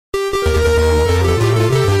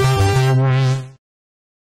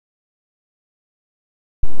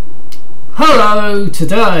Hello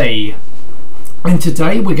today, and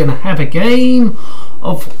today we're going to have a game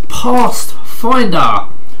of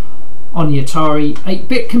Pastfinder on the Atari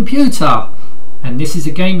 8-bit computer, and this is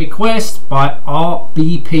a game request by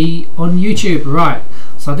RBP on YouTube. Right,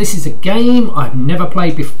 so this is a game I've never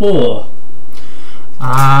played before.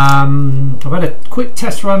 I've had a quick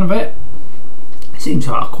test run of it. It seems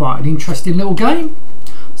like quite an interesting little game.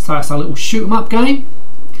 So it's a little shoot 'em up game.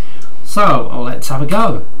 So let's have a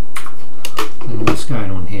go. What's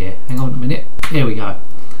going on here? Hang on a minute. Here we go.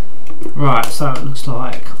 Right, so it looks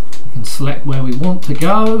like we can select where we want to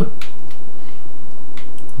go.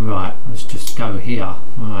 Right, let's just go here.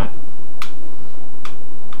 Right.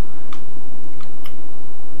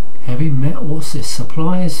 Heavy metal, what's this?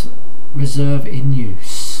 Supplies reserve in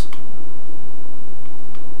use.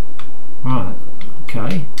 Right,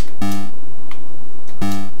 okay.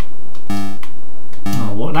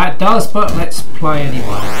 Oh, what that does, but let's play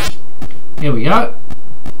anyway. Here we go.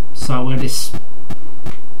 So we're this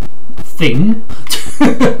thing.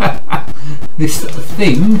 This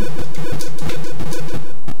thing.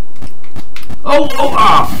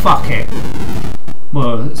 Oh, fuck it.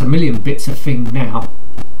 Well, there's a million bits of thing now.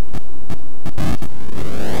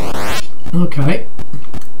 Okay.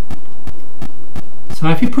 So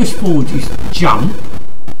if you push forward, you jump.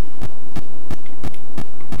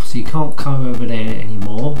 So you can't go over there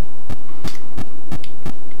anymore.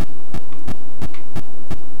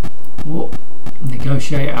 We'll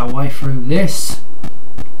negotiate our way through this.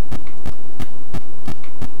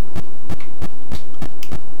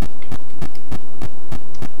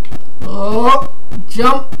 Oh,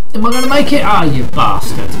 jump! Am I going to make it? Ah, you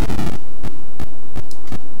bastard!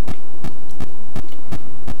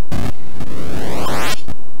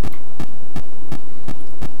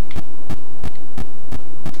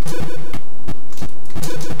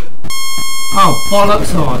 Oh,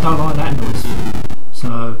 bollocks! Oh, I don't like that noise.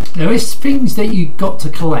 So there is things that you got to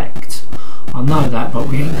collect. I know that, but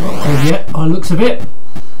we ain't got there yet. By looks of it.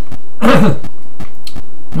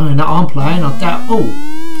 Knowing that I'm playing, I doubt. Oh,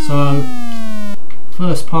 so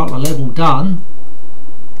first part of the level done.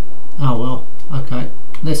 Oh well, okay.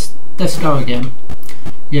 Let's go again.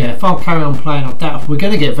 Yeah, if I carry on playing, I doubt if we're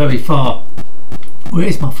going to get very far. Well,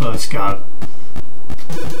 here's my first go.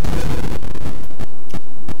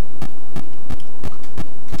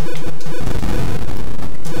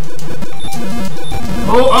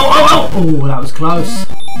 Oh, that was close.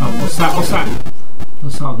 Oh, what's that? What's that?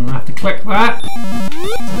 Looks like I'm going to have to click that.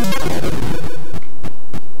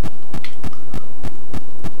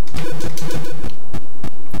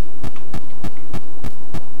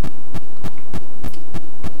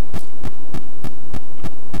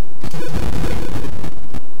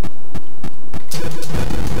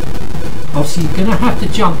 Obviously, you're going to have to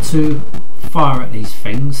jump to fire at these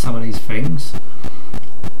things, some of these things.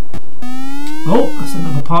 Oh, that's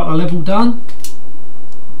another part of the level done.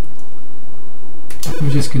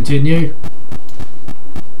 We'll just continue.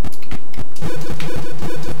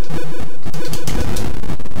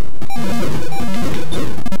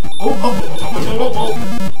 Oh.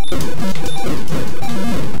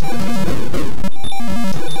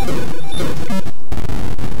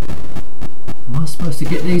 Am I supposed to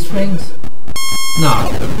get these things?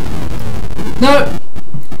 No.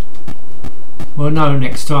 We'll know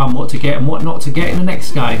next time what to get and what not to get in the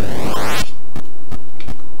next game.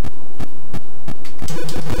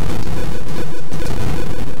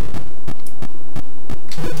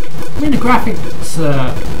 I mean, the graphics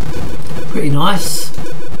are pretty nice. I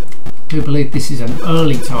do believe this is an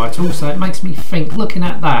early title, so it makes me think, looking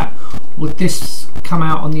at that, would this come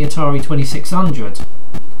out on the Atari 2600?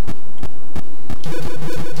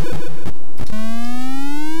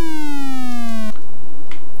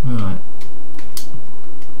 Right.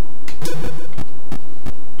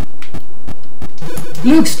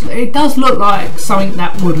 It does look like something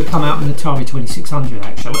that would have come out in Atari 2600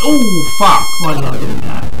 actually. Oh fuck, why did I do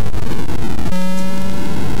that?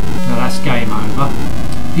 Now that's game over.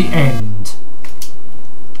 The end.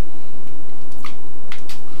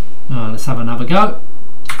 Let's have another go.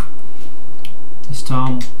 This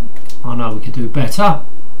time I know we could do better.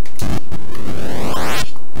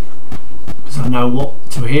 Because I know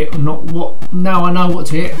what to hit and not what. Now I know what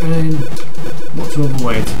to hit and what to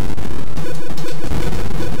avoid.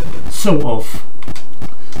 Sort of.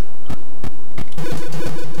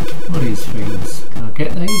 What are these things? Can I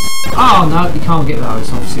get these? Oh no, you can't get those.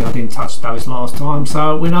 Obviously I didn't touch those last time,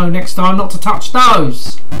 so we know next time not to touch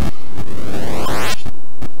those.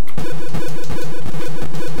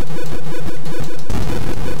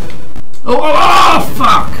 Oh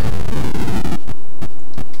fuck!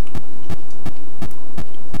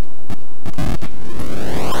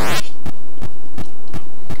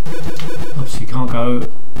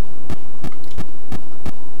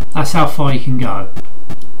 That's how far you can go.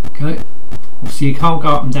 Okay. Obviously you can't go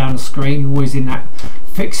up and down the screen. You're always in that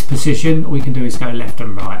fixed position. All you can do is go left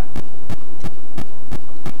and right.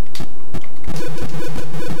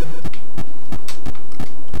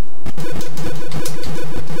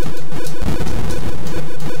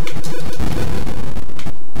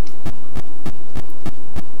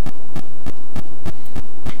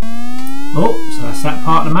 Oh, so that's that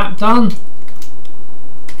part of the map done.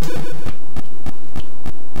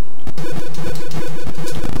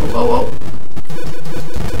 Oh, oh, oh.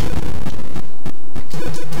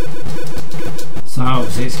 So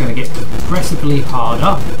obviously it's going to get progressively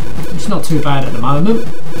harder. It's not too bad at the moment.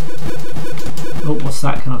 Oh, what's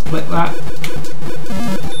that? Can I click that?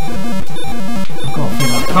 I've got a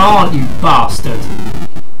thing I can't, you bastard.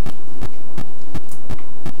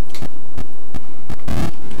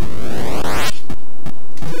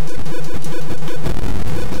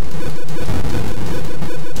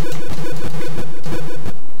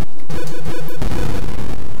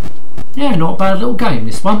 Yeah, not a bad little game,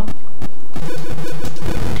 this one.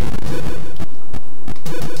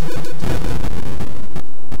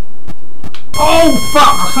 Oh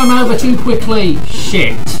fuck, I came over too quickly.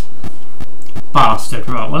 Shit. Bastard.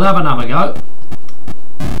 Right, we'll have another go.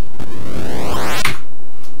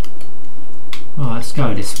 Right, let's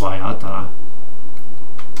go this way. I don't know.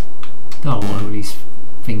 Don't know what all these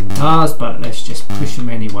things does, but let's just push them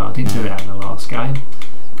anyway. I didn't do that in the last game.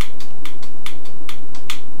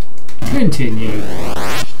 Continue.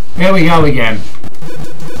 Here we go again.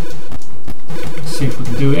 Let's see if we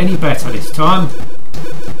can do any better this time.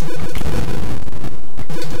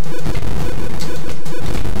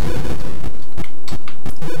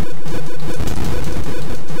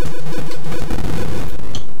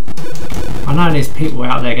 I know there's people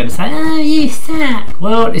out there going to say, "Oh, you suck."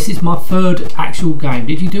 Well, this is my third actual game.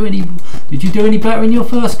 Did you do any better in your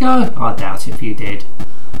first go? I doubt if you did.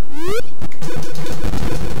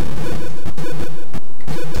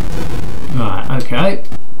 Right, okay.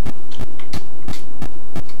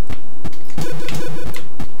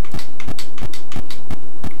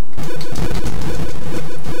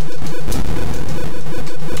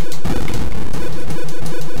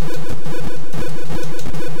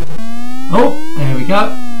 Oh, there we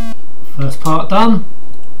go. First part done.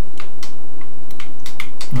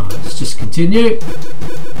 Right, let's just continue.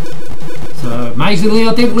 So amazingly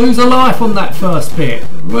I didn't lose a life on that first bit.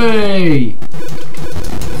 Whee!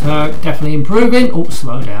 So definitely improving. Oh,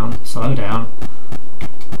 slow down, slow down.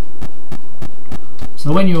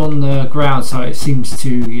 So when you're on the ground, so it seems to,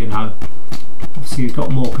 you know, obviously you've got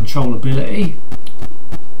more controllability.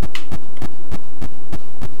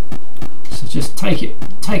 So just take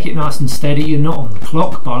it nice and steady. You're not on the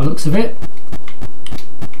clock by the looks of it.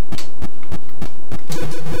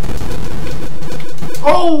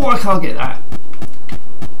 Oh, I can't get that.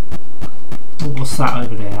 Oh, what's that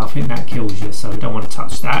over there? I think that kills you, so we don't want to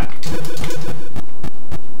touch that.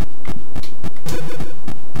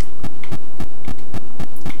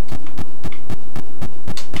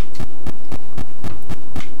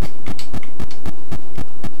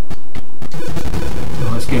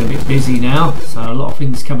 Oh, it's getting a bit busy now, so a lot of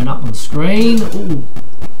things coming up on screen. Ooh.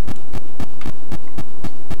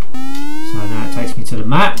 So now it takes me to the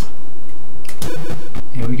map.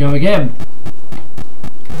 Here we go again.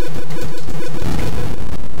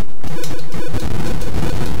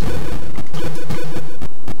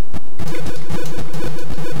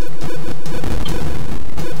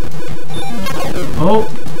 Oh,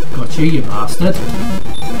 got you, you bastard.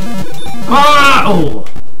 Ah! Oh!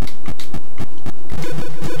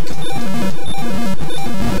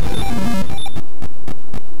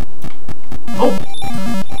 Oh!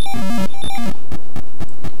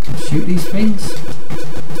 Can I shoot these things?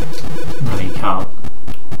 No, you can't.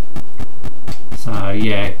 So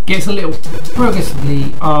yeah, gets a little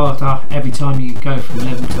progressively harder every time you go from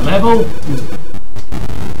level to level. Ooh.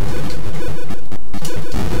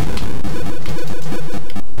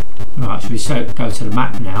 Right, should we go to the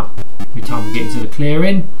map now? Every time we get into the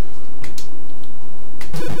clearing.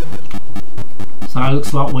 So it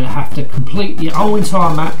looks like we'll have to complete the whole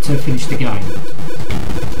entire map to finish the game.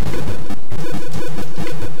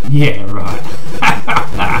 Yeah, right.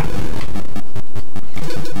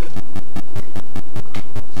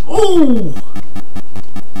 Oh!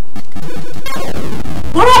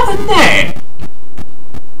 What happened there?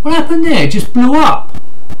 What happened there? It just blew up.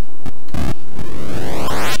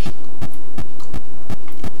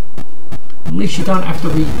 At least you don't have to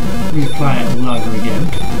replay it all over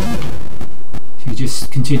again. So you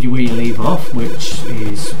just continue where you leave off, which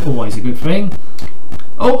is always a good thing.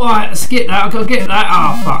 Oh, alright, let's get that. I've got to get that.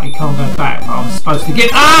 Oh, fuck, you can't go back. But I was supposed to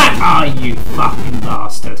get that. Oh, you fucking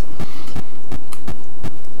bastard.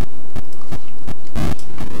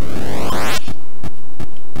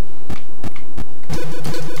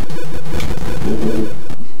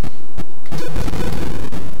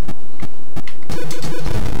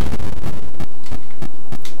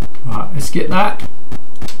 Right, let's get that.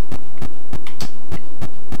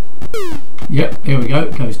 Yep, here we go.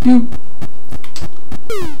 It goes do.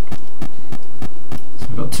 So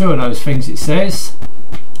we've got 2 of those things, it says.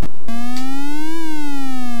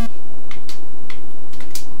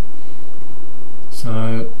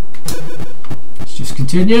 So let's just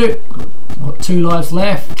continue. Got 2 lives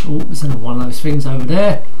left. Oh, there's another one of those things over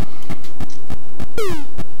there.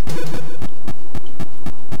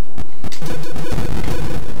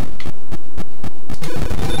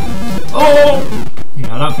 Oh!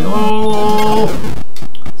 Yeah, I don't think. Oh!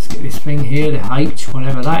 Let's get this thing here, the H,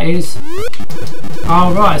 whatever that is.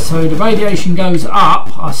 Oh, right, so the radiation goes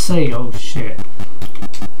up. I see. Oh, shit.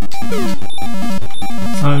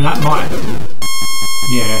 So that might.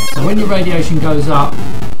 Yeah, so when your radiation goes up,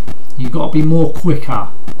 you've got to be more quicker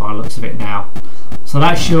by the looks of it now. So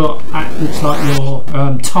that's your. That looks like your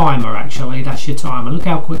timer, actually. That's your timer. Look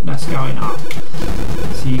how quick that's going up.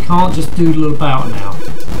 So you can't just doodle about now.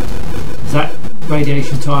 That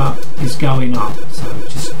radiation timer is going up, so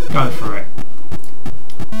just go for it.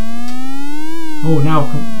 Oh,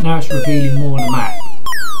 now it's revealing more of the map.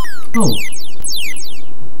 Oh.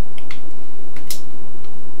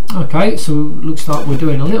 Okay, so looks like we're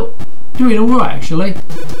doing alright actually.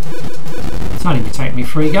 It's only going to take me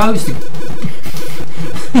 3 goes to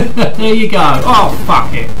there you go. Oh,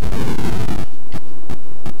 fuck it.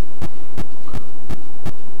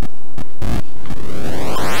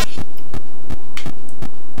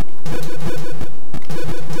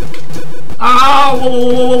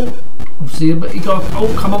 Oh, see, you got.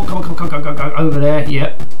 Oh, come on, go over there.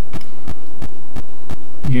 Yep.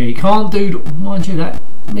 Yeah, you can't do. Mind you, that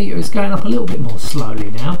meter is going up a little bit more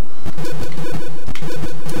slowly now.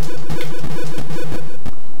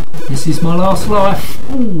 This is my last life.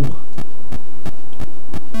 Ooh.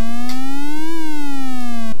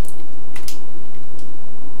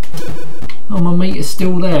 Oh, my meter's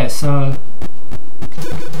still there, so.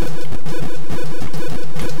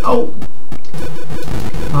 Oh.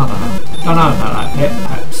 I don't know about that bit.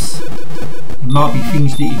 Perhaps it might be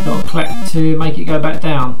things that you've got to collect to make it go back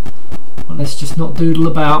down. But let's just not doodle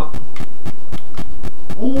about.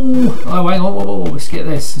 Oh, hang on, whoa, let's get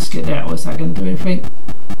this, let's get that. What's that going to do anything?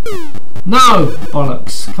 No!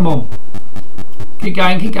 Bollocks, come on. Keep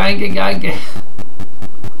going, keep going, keep going.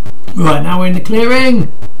 Right, now we're in the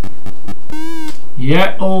clearing.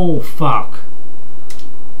 Yeah, oh fuck.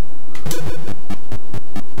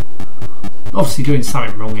 Obviously doing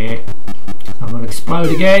something wrong here. I'm going to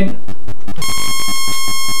explode again.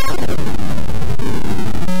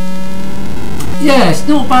 Yeah, it's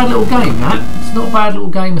not a bad little game, that. It's not a bad little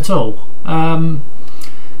game at all.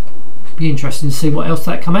 Be interesting to see what else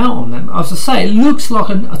that come out on them. As I say, it looks like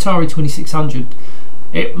an Atari 2600.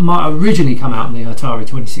 It might originally come out on the Atari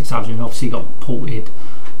 2600 and obviously got ported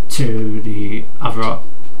to the other,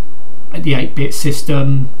 the 8-bit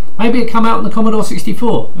system. Maybe it come out on the Commodore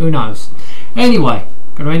 64. Who knows? Anyway,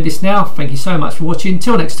 I'm going to end this now. Thank you so much for watching.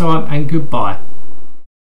 Till next time, and goodbye.